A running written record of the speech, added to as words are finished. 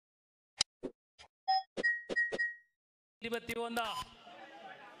21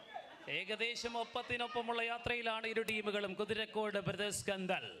 ഏകദേശം ഒപ്പത്തിനൊപ്പമുള്ള യാത്രയിലാണ് ഇരു ടീമുകളും. കുതിരക്കോട് ബ്രദേഴ്സ്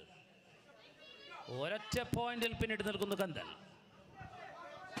കന്ദൽ ഒരൊറ്റ പോയിന്റിൽ പിന്നിട്ട് നിൽക്കുന്നു കന്ദൽ.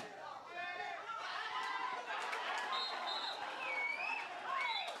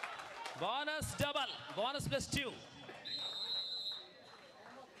 Bonus double, bonus +2.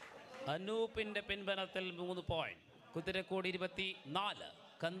 അനൂപിന്റെ പിൻബലത്തിൽ 3 point. Kuthirakode 24,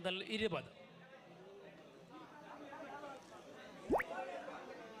 കന്ദൽ 20.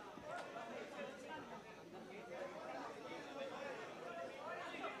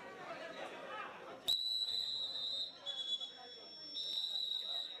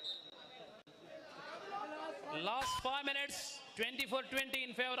 Last 5 minutes, 24-20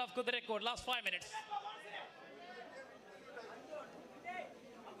 in favor of KUTHIRAKOD. Last 5 minutes.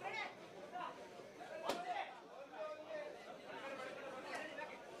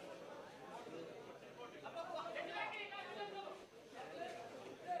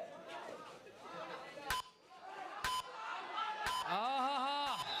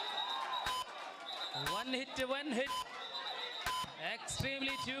 One hit.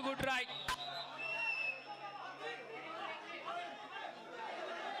 Extremely too good right.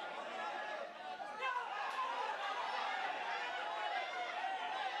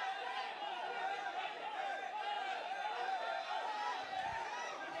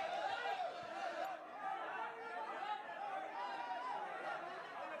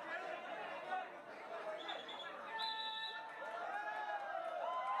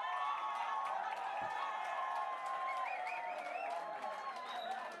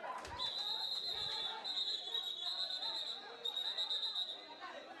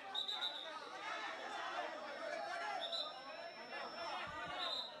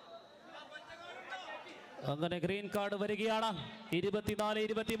 അങ്ങനെ ഗ്രീൻ കാർഡ് വരികയാണ്.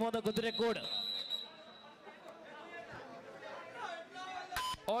 24-23 കുതിരക്കോട്.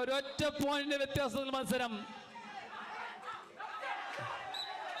 ഒരൊറ്റ പോയിന്റ് വ്യത്യാസത്തിൽ മത്സരം.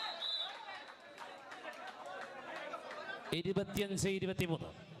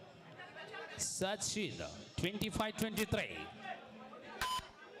 Sachin 25-23.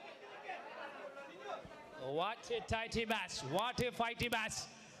 What a tighty match, what a fighty match.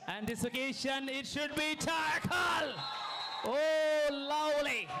 And this occasion it should be tackle. Oh,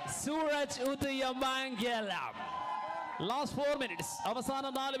 lovely. Suraj Udayamangalam. Last 4 minutes. അവസാന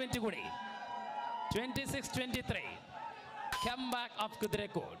 4 minute കൂടി. 26-23. Comeback of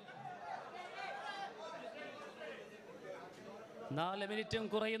KUTHIRAKOD. 4 മിനിറ്റും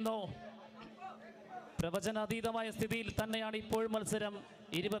കുറയുന്നു. പ്രവചനാതീതമായ സ്ഥിതിയിൽ തന്നെയാണ് ഇപ്പോൾ മത്സരം.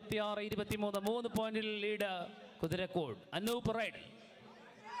 26-23, 3 പോയിന്റിൽ ലീഡ് KUTHIRAKOD. അനൂപ് റൈഡ്.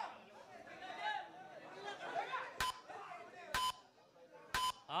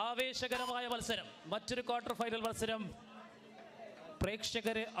 ആവേശകരമായ മത്സരം. മറ്റൊരു ക്വാർട്ടർ ഫൈനൽ മത്സരം.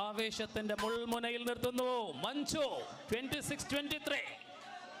 പ്രേക്ഷകരെ ആവേശത്തിന്റെ മുൾമുനയിൽ നിർത്തുന്നു. Manju 26-23.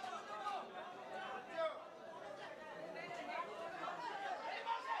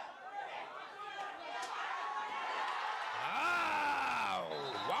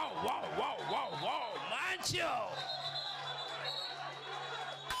 Manju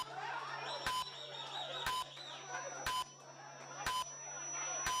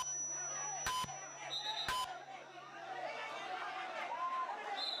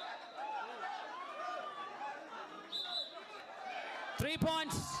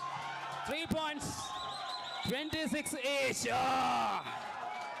 3 points. 26 each.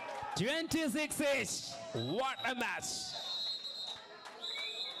 26 each. What a match.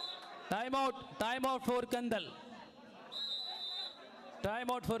 Time out for KANDAL.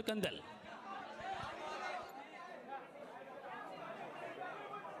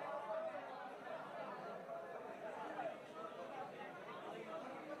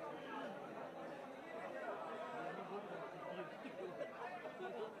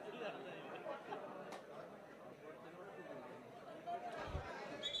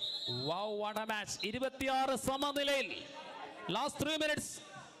 Wow, what a match. 26 സമനിലയിൽ. Last 3 minutes.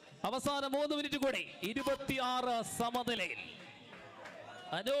 അവസാന 3 മിനിറ്റ് കൂടി. 26 സമനിലയിൽ.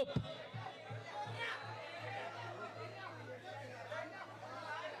 അനൂപ്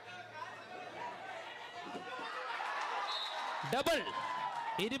ഡബിൾ.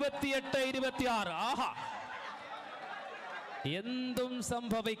 28-26. ആഹാ, എന്തും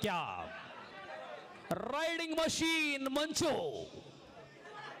സംഭവിക്കാം. Riding machine Manju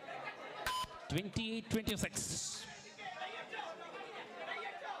 28-26.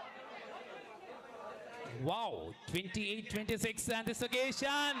 Wow, 28-26 and this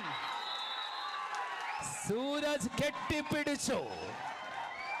occasion Suraj കെട്ടിപ്പിടിച്ചു.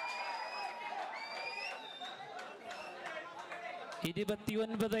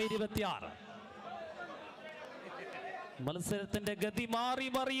 29-26. മത്സരത്തിന്റെ ഗതി മാറി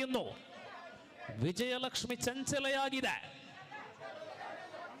മറിയുന്നു. വിജയലക്ഷ്മി ചഞ്ചലയാಗಿದೆ.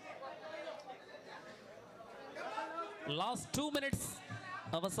 Last 2 minutes.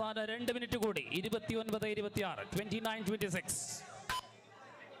 അവസാന 2 മിനിറ്റ് കൂടി. 29-26. 29-26.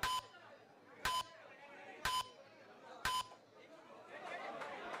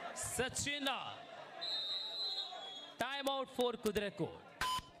 Sachina. Time out for KUTHIRAKOD.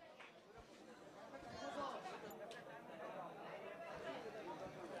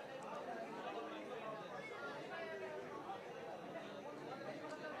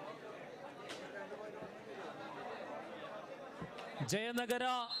 ജയനഗര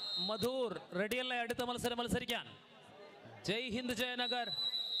Madhur റെഡിയല്ലേ അടുത്ത മത്സരം മത്സരിക്കാൻ? ജയ് Hind Jayanagar,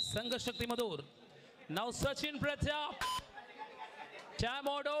 സംഘശക്തി Madhur. Now Sachin Pratap. Time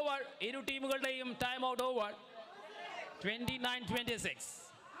out over. ഇരു ടീമുകളുടെയും time out over. 29-26.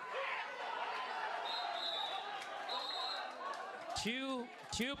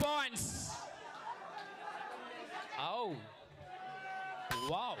 Two points. Oh,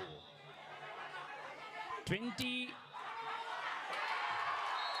 wow. 20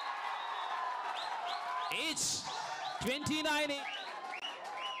 each. 29.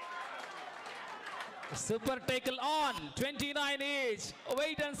 Super tackle on. 29 each.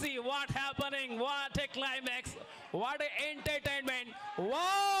 Wait and see what happening. What a climax. What a entertainment.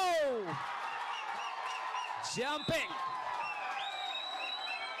 Wow. Jumping.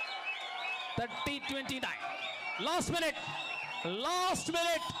 30-29. Last minute. Last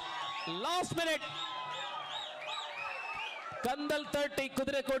minute. Last minute. Kandal 30,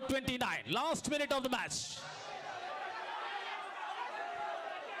 KUTHIRAKOD 29. Last minute of the match.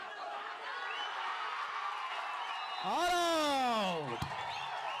 All out.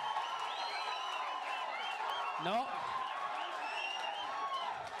 No.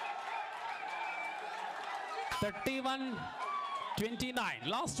 31-29.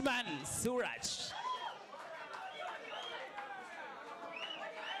 Last man, Suraj.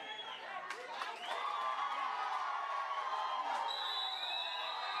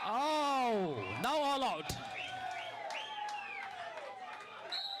 Oh, now all out.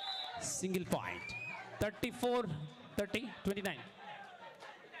 Single point. 34-30, 29.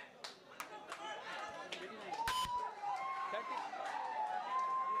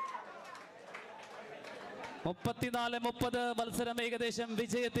 മത്സരം ഏകദേശം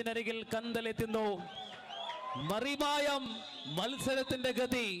വിജയത്തിനരികിൽ കന്തൽ എത്തുന്നു. മറിമായം മത്സരത്തിന്റെ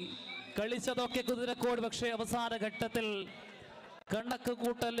ഗതി കളിച്ചതൊക്കെ കുതിരക്കോട്. പക്ഷേ അവസാന ഘട്ടത്തിൽ കണക്ക്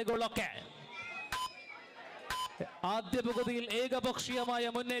കൂട്ടലുകളൊക്കെ. ആദ്യ പകുതിയിൽ ഏകപക്ഷീയമായ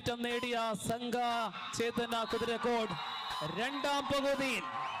മുന്നേറ്റം നേടിയ സംഘ ചേതന കുതിരക്കോട് രണ്ടാം പകുതിയിൽ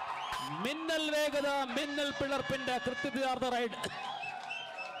മിന്നൽ വേഗത, മിന്നൽ പിളർപ്പിന്റെ കൃത്യതയാർന്ന റൈഡ്.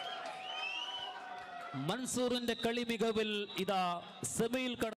 മൻസൂറിന്റെ കളി മികവിൽ ഇതാ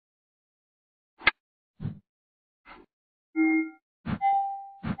സെമിയിൽ